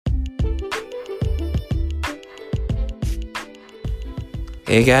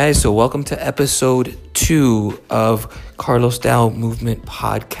Hey guys, so welcome to episode 2 of Carlos Dow Movement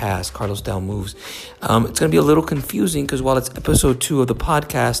Podcast. Carlos Dow Moves. It's going to be a little confusing because while it's episode 2 of the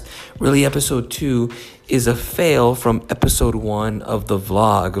podcast, really episode 2 is a fail from episode 1 of the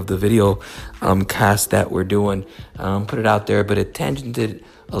vlog, of the video cast that we're doing. Put it out there, but it tangented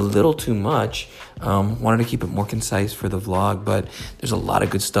a little too much. Wanted to keep it more concise for the vlog, but there's a lot of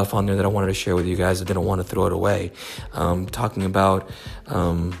good stuff on there that I wanted to share with you guys. I didn't want to throw it away. Talking about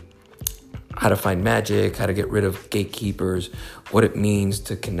how to find magic, how to get rid of gatekeepers, what it means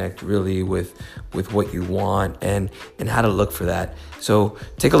to connect really with what you want, and how to look for that. So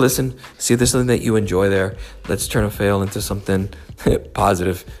take a listen, see if there's something that you enjoy there. Let's turn a fail into something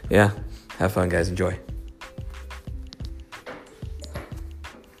positive. Yeah, have fun, guys. Enjoy.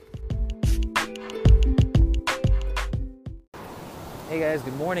 Hey guys,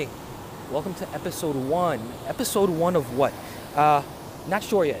 good morning. Welcome to episode 1. Episode 1 of what? Not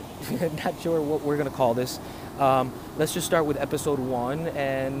sure yet. Not sure what we're going to call this. Let's just start with episode 1,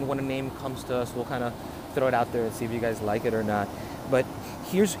 and when a name comes to us, we'll kind of throw it out there and see if you guys like it or not. But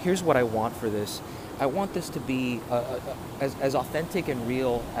here's what I want for this. I want this to be as authentic and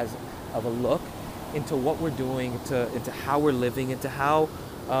real as of a look into what we're doing, into how we're living, into how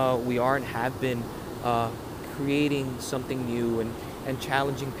we are and have been creating something new and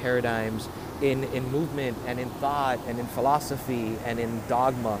challenging paradigms in movement and in thought and in philosophy and in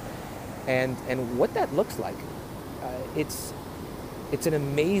dogma and what that looks like. It's an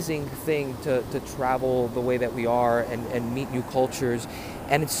amazing thing to travel the way that we are and meet new cultures,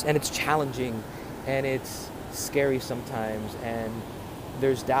 and it's challenging and it's scary sometimes, and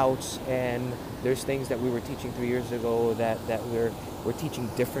there's doubts and there's things that we were teaching 3 years ago that we're teaching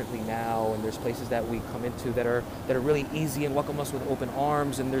differently now, and there's places that we come into that are really easy and welcome us with open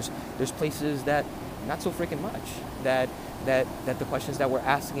arms, and there's places that not so freaking much, that the questions that we're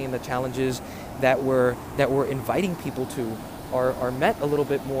asking and the challenges that we're inviting people to are met a little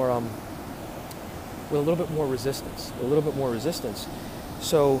bit more with a little bit more resistance.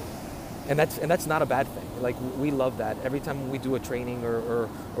 So and that's not a bad thing. Like, we love that. Every time we do a training or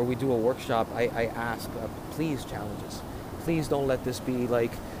we do a workshop, I ask, please challenge us. Please don't let this be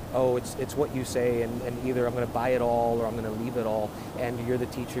like, oh, it's what you say, and either I'm going to buy it all or I'm going to leave it all, and you're the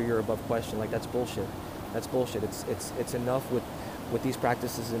teacher, you're above question. Like, that's bullshit. That's bullshit. It's enough with these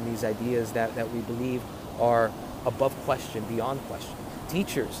practices and these ideas that we believe are above question, beyond question.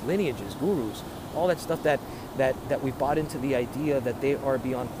 Teachers, lineages, gurus, all that stuff that we bought into the idea that they are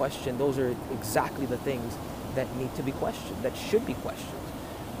beyond question, those are exactly the things that need to be questioned, that should be questioned.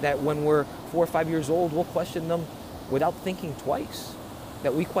 That when we're 4 or 5 years old, we'll question them without thinking twice.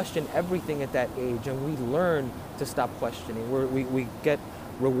 That we question everything at that age, and we learn to stop questioning. We get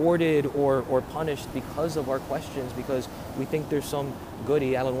rewarded or punished because of our questions, because we think there's some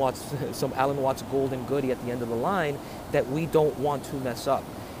goodie, some Alan Watts golden goodie at the end of the line that we don't want to mess up.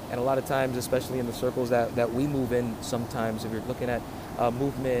 And a lot of times, especially in the circles that we move in sometimes, if you're looking at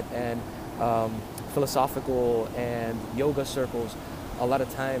movement and philosophical and yoga circles, a lot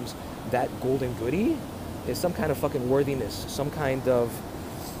of times that golden goodie is some kind of fucking worthiness, some kind of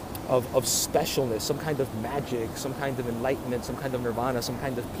specialness, some kind of magic, some kind of enlightenment, some kind of nirvana, some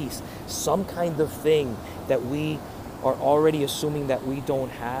kind of peace, some kind of thing that we are already assuming that we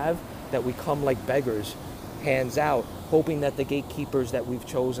don't have, that we come like beggars, hands out, hoping that the gatekeepers that we've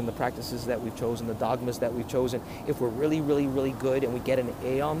chosen, the practices that we've chosen, the dogmas that we've chosen, if we're really, really, really good and we get an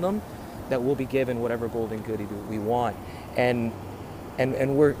A on them, that we'll be given whatever golden goodie we want. And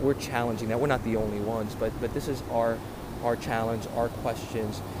we're challenging that. We're not the only ones, but this is our challenge, our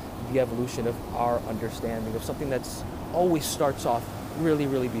questions, the evolution of our understanding of something that's always starts off really,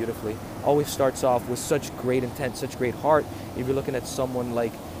 really beautifully, always starts off with such great intent, such great heart. If you're looking at someone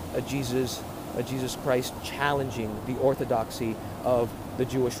like a Jesus Christ challenging the orthodoxy of the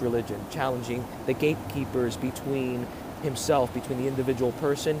Jewish religion, challenging the gatekeepers between himself, between the individual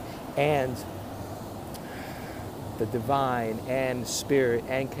person and the divine and spirit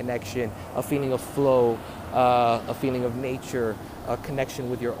and connection, a feeling of flow, a feeling of nature, a connection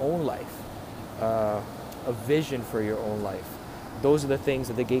with your own life, a vision for your own life. Those are the things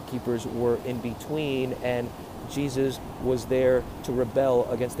that the gatekeepers were in between, and Jesus was there to rebel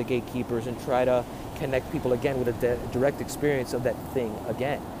against the gatekeepers and try to connect people again with a direct experience of that thing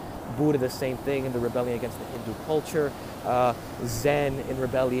again. Buddha, the same thing in the rebellion against the Hindu culture. Zen in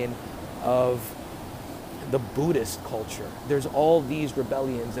rebellion of the Buddhist culture. There's all these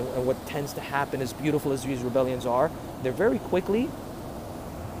rebellions, and what tends to happen, as beautiful as these rebellions are, they're very quickly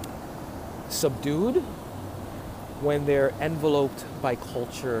subdued when they're enveloped by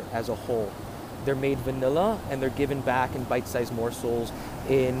culture as a whole. they're made vanilla and they're given back in bite-sized morsels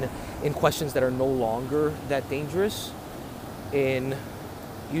in questions that are no longer that dangerous, in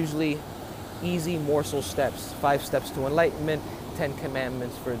usually easy morsel steps, 5 steps to enlightenment, 10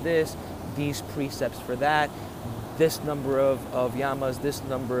 commandments for this, these precepts for that, this number of yamas, this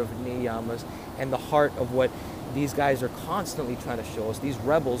number of niyamas, and the heart of what these guys are constantly trying to show us, these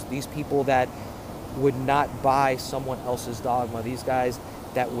rebels, these people that would not buy someone else's dogma, these guys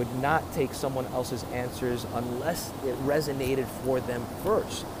that would not take someone else's answers unless it resonated for them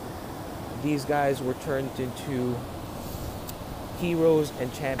first. These guys were turned into heroes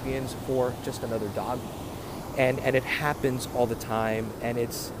and champions for just another dogma. And it happens all the time, and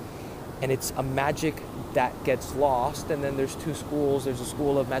it's a magic that gets lost. And then there's 2 schools. There's a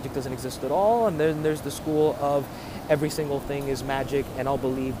school of magic doesn't exist at all, and then there's the school of every single thing is magic, and I'll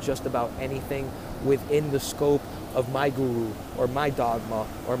believe just about anything within the scope of my guru or my dogma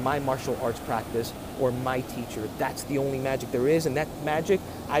or my martial arts practice or my teacher. That's the only magic there is, and that magic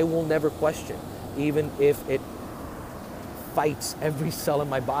I will never question, even if it fights every cell in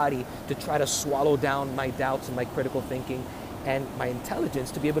my body to try to swallow down my doubts and my critical thinking and my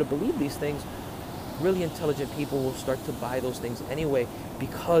intelligence to be able to believe these things. Really intelligent people will start to buy those things anyway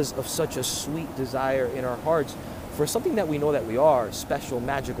because of such a sweet desire in our hearts for something that we know that we are, special,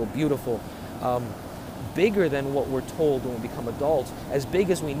 magical, beautiful, bigger than what we're told when we become adults, as big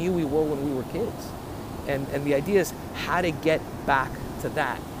as we knew we were when we were kids. And the idea is how to get back to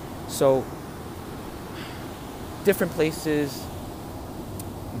that. So different places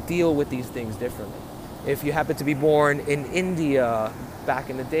deal with these things differently. If you happen to be born in India back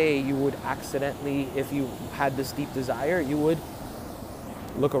in the day, you would accidentally, if you had this deep desire, you would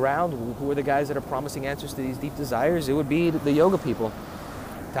look around. Who are the guys that are promising answers to these deep desires? It would be the yoga people.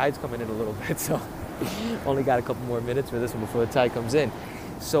 Tide's coming in a little bit, so only got a couple more minutes for this one before the tide comes in.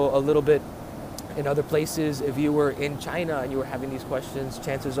 So a little bit in other places, if you were in China and you were having these questions,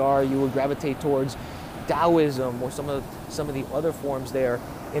 chances are you would gravitate towards Taoism or some of the other forms there.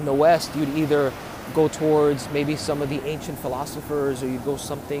 In the West, you'd either go towards maybe some of the ancient philosophers, or you'd go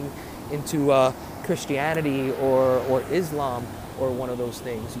something into Christianity or Islam or one of those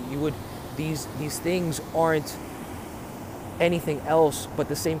things. You would these things aren't anything else but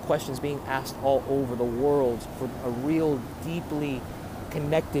the same questions being asked all over the world for a real deeply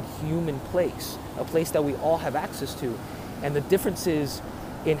connected human place, a place that we all have access to. And the differences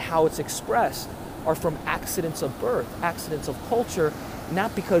in how it's expressed are from accidents of birth, accidents of culture,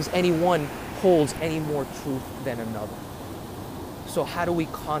 not because anyone holds any more truth than another. So how do we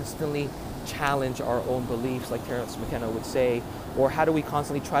constantly challenge our own beliefs, like Terence McKenna would say, or how do we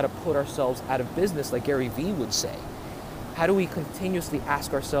constantly try to put ourselves out of business, like Gary Vee would say? How do we continuously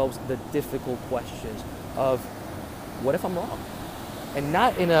ask ourselves the difficult questions of, what if I'm wrong? And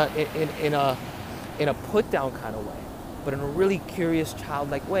not in a put down kind of way, but in a really curious,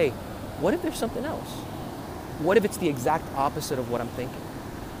 childlike way. What if there's something else? What if it's the exact opposite of what I'm thinking?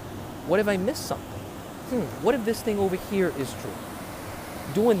 What if I missed something? What if this thing over here is true?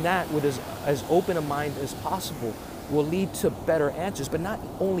 Doing that with as open a mind as possible will lead to better answers, but not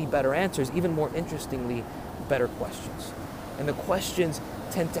only better answers, even more interestingly, better questions. And the questions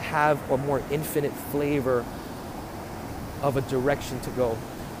tend to have a more infinite flavor of a direction to go,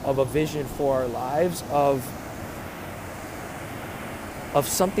 of a vision for our lives, of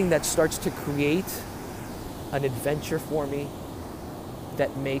something that starts to create an adventure for me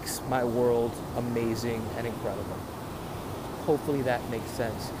that makes my world amazing and incredible. Hopefully that makes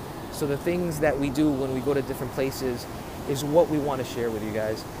sense. So the things that we do when we go to different places is what we want to share with you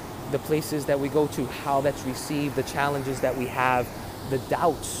guys. The places that we go to, how that's received, the challenges that we have, the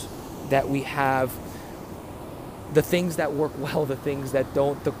doubts that we have, the things that work well, the things that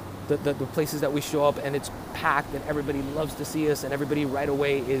don't, the places that we show up and it's packed and everybody loves to see us and everybody right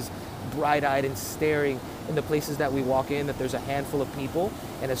away is bright-eyed and staring, in the places that we walk in that there's a handful of people,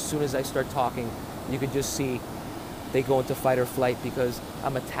 and as soon as I start talking, you could just see they go into fight or flight because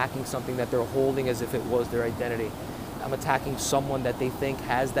I'm attacking something that they're holding as if it was their identity. I'm attacking someone that they think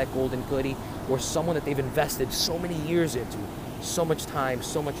has that golden goodie, or someone that they've invested so many years into, so much time,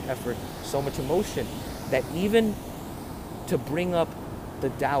 so much effort, so much emotion, that even to bring up the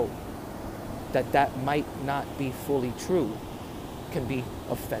doubt that might not be fully true can be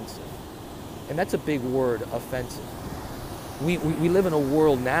offensive. And that's a big word, offensive. We live in a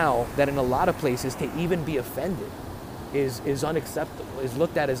world now that in a lot of places to even be offended is unacceptable, is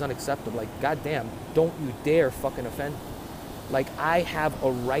looked at as unacceptable. Like, goddamn, don't you dare fucking offend me. Like, I have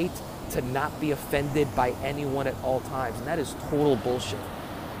a right to not be offended by anyone at all times. And that is total bullshit.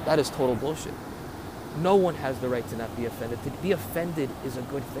 That is total bullshit. No one has the right to not be offended. To be offended is a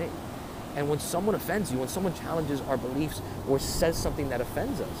good thing. And when someone offends you, when someone challenges our beliefs or says something that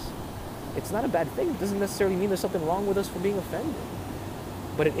offends us, it's not a bad thing. It doesn't necessarily mean there's something wrong with us for being offended.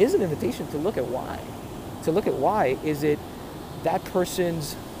 But it is an invitation to look at why. To look at why is it that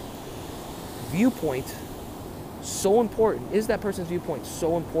person's viewpoint so important? Is that person's viewpoint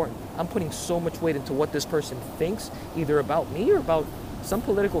so important? I'm putting so much weight into what this person thinks, either about me or about some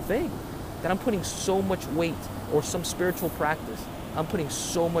political thing, that I'm putting so much weight, or some spiritual practice. I'm putting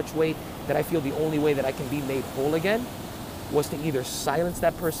so much weight that I feel the only way that I can be made whole again was to either silence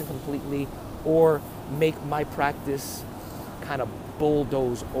that person completely or make my practice kind of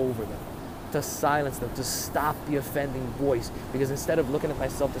bulldoze over them, to silence them, to stop the offending voice. Because instead of looking at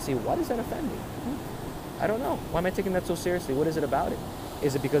myself to see, what is that offending? I don't know. Why am I taking that so seriously? What is it about it?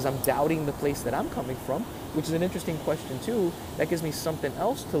 Is it because I'm doubting the place that I'm coming from? Which is an interesting question too. That gives me something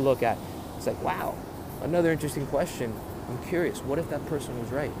else to look at. It's like, wow, another interesting question. I'm curious, what if that person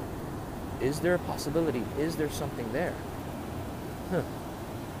was right? Is there a possibility? Is there something there?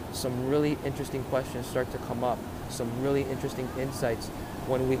 Some really interesting questions start to come up. Some really interesting insights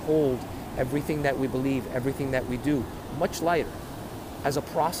when we hold everything that we believe, everything that we do, much lighter, as a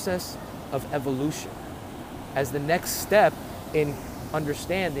process of evolution, as the next step in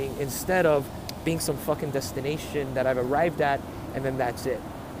understanding, instead of being some fucking destination that I've arrived at and then that's it.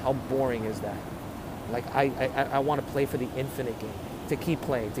 How boring is that? Like, I want to play for the infinite game, to keep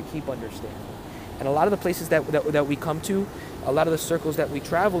playing, to keep understanding. And a lot of the places that we come to, a lot of the circles that we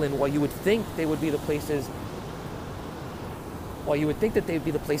travel in, while you would think they would be the places, while you would think that they'd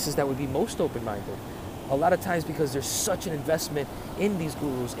be the places that would be most open-minded, a lot of times, because there's such an investment in these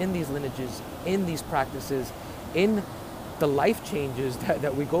gurus, in these lineages, in these practices, in the life changes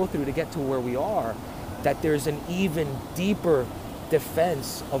that we go through to get to where we are, that there's an even deeper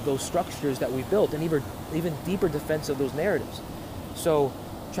defense of those structures that we built, and even deeper defense of those narratives. So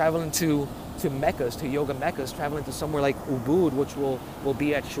traveling to Meccas, to yoga Meccas, traveling to somewhere like Ubud, which we'll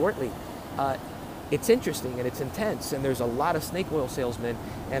be at shortly, it's interesting and it's intense, and there's a lot of snake oil salesmen,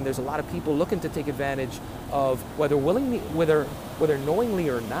 and there's a lot of people looking to take advantage of, whether knowingly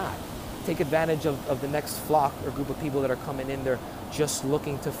or not, take advantage of the next flock or group of people that are coming in there just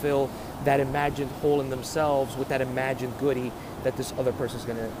looking to fill that imagined hole in themselves with that imagined goodie that this other person's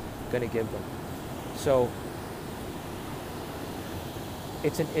gonna give them. So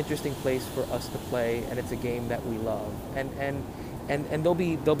it's an interesting place for us to play, and it's a game that we love. And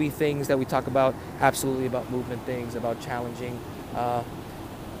there'll be things that we talk about, absolutely, about movement, things about challenging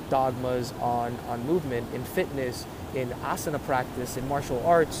dogmas on movement, in fitness, in asana practice, in martial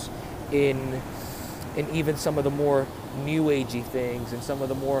arts, in even some of the more new agey things, and some of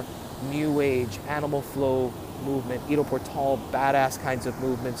the more new age animal flow movement, Ido Portal, badass kinds of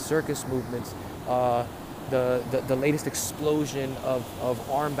movements, circus movements, the latest explosion of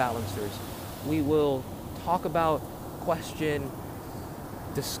arm balancers. We will talk about, question,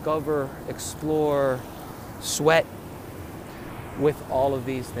 discover, explore, sweat with all of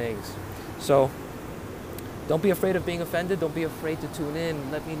these things. So don't be afraid of being offended. Don't be afraid to tune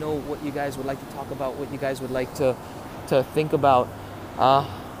in. Let me know what you guys would like to talk about, what you guys would like to think about.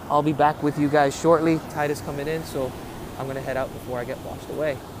 I'll be back with you guys shortly. Tide is coming in, so I'm going to head out before I get washed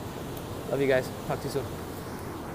away. Love you guys. Talk to you soon.